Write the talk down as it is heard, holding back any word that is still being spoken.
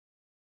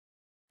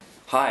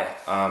Hi,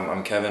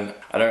 I'm Kevin.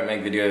 I don't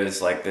make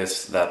videos like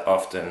this that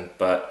often,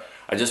 but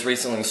I just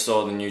recently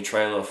saw the new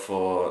trailer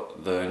for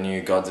the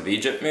new Gods of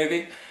Egypt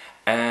movie,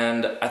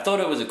 and I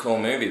thought it was a cool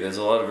movie. There's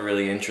a lot of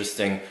really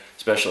interesting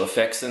special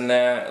effects in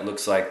there. It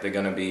looks like they're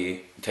going to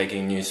be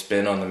taking a new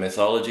spin on the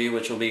mythology,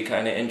 which will be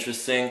kind of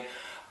interesting.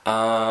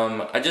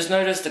 I just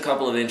noticed a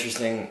couple of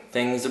interesting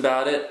things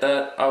about it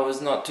that I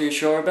was not too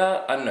sure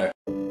about. I don't know.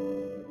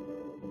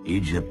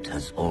 Egypt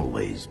has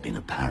always been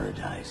a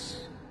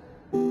paradise.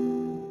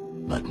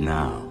 But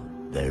now,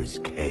 there's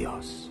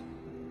chaos.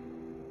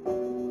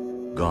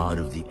 God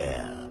of the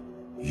air,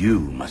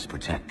 you must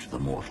protect the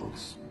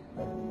mortals.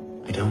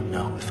 I don't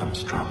know if I'm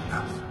strong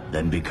enough.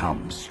 Then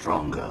become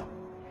stronger.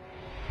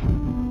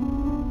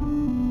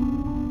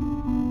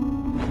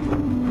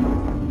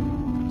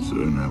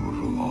 Soon I will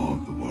rule all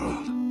of the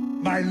world.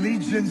 My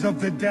legions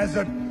of the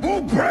desert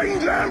will bring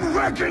them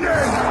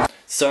reckoning!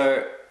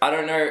 So, I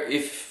don't know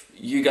if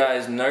you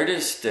guys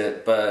noticed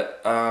it,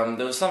 but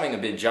there was something a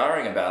bit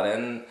jarring about it,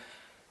 and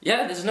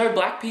yeah, there's no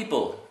black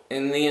people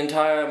in the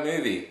entire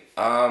movie.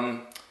 I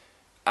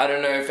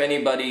don't know if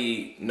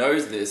anybody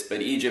knows this,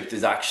 but Egypt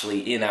is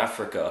actually in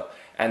Africa,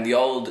 and the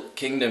old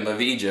kingdom of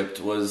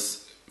Egypt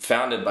was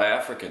founded by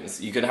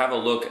Africans. You can have a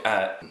look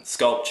at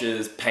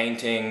sculptures,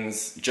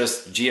 paintings,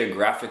 just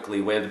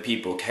geographically where the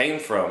people came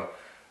from.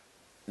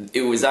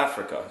 It was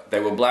Africa.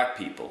 They were black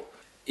people.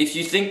 If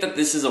you think that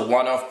this is a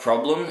one-off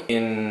problem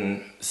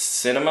in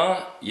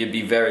cinema, you'd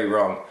be very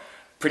wrong.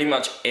 Pretty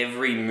much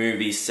every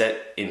movie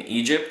set in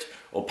Egypt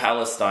or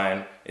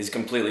Palestine is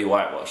completely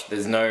whitewashed.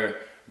 There's no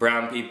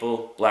brown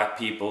people, black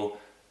people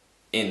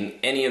in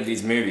any of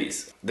these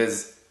movies.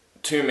 There's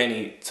too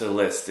many to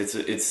list.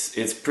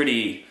 It's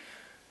pretty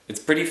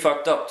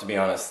fucked up, to be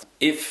honest.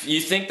 If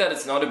you think that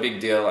it's not a big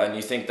deal and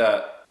you think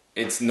that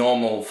it's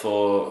normal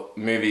for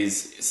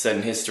movies set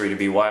in history to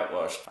be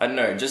whitewashed, I don't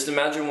know, just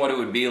imagine what it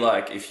would be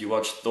like if you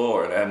watched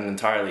Thor and had an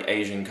entirely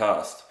Asian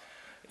cast.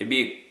 It'd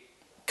be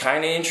a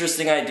kind of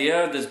interesting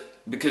idea,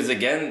 because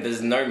again,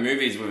 there's no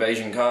movies with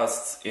Asian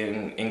casts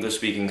in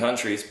English-speaking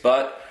countries,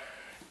 but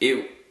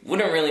it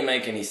wouldn't really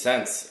make any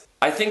sense.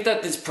 I think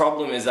that this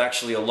problem is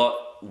actually a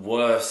lot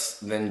worse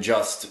than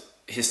just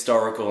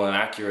historical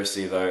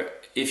inaccuracy, though.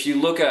 If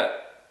you look at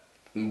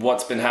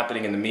what's been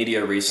happening in the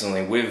media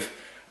recently with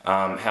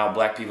how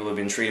black people have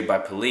been treated by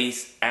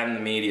police and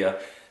the media,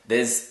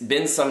 there's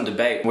been some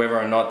debate whether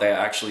or not they're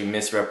actually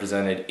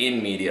misrepresented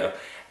in media.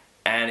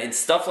 And it's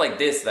stuff like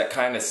this that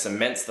kind of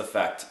cements the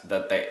fact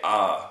that they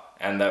are,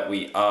 and that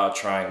we are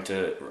trying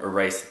to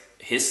erase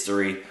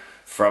history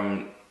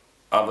from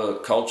other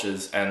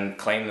cultures and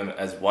claim them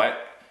as white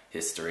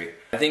history.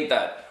 I think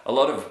that a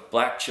lot of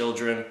black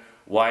children,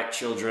 white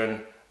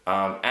children,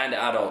 and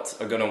adults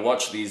are going to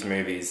watch these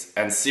movies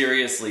and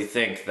seriously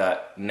think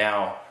that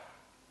now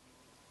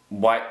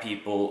white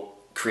people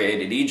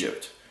created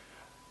Egypt,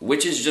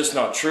 which is just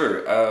not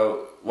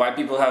true. White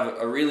people have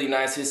a really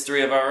nice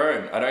history of our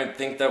own. I don't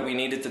think that we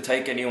needed to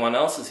take anyone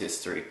else's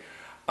history.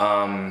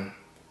 But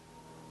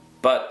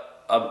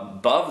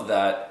above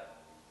that,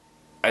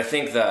 I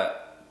think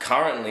that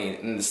currently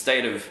in the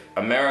state of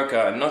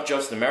America, and not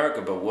just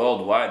America but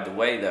worldwide, the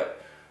way that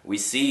we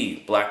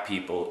see black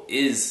people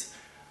is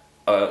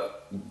a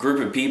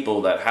group of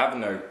people that have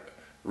no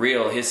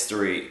real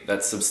history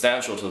that's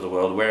substantial to the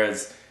world,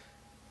 whereas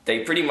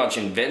they pretty much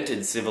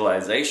invented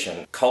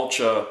civilization,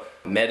 culture,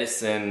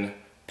 medicine,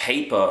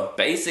 paper,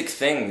 basic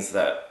things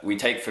that we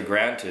take for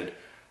granted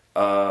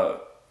are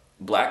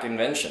black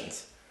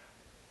inventions.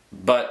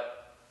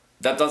 But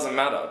that doesn't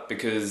matter,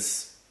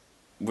 because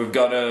we've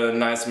got a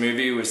nice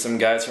movie with some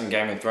guys from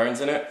Game of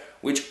Thrones in it,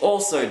 which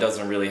also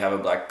doesn't really have a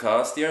black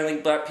cast. The only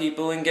black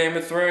people in Game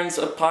of Thrones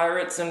are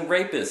pirates and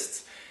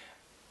rapists.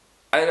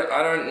 I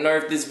don't know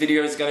if this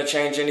video is going to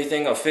change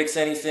anything or fix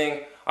anything.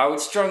 I would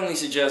strongly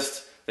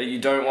suggest that you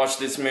don't watch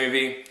this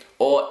movie,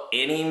 or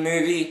any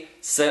movie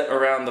set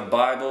around the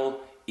Bible,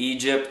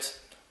 Egypt,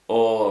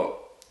 or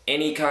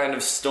any kind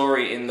of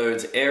story in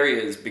those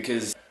areas,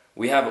 because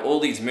we have all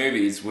these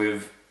movies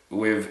with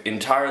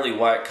entirely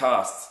white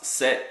casts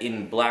set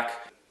in black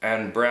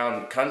and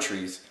brown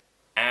countries,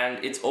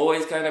 and it's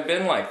always kind of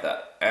been like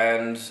that.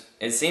 And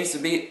it seems to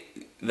be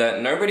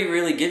that nobody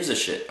really gives a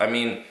shit. I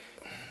mean,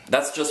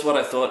 that's just what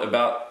I thought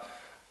about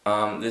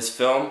this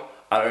film.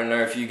 I don't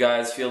know if you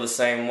guys feel the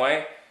same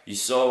way. You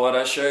saw what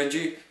I showed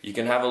you. You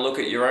can have a look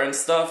at your own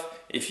stuff.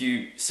 If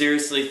you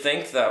seriously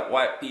think that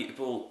white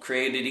people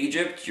created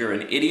Egypt, you're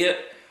an idiot.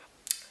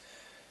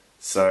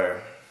 So,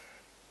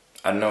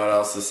 I don't know what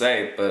else to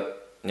say,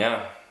 but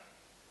yeah.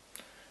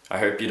 I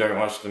hope you don't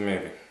watch the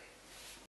movie.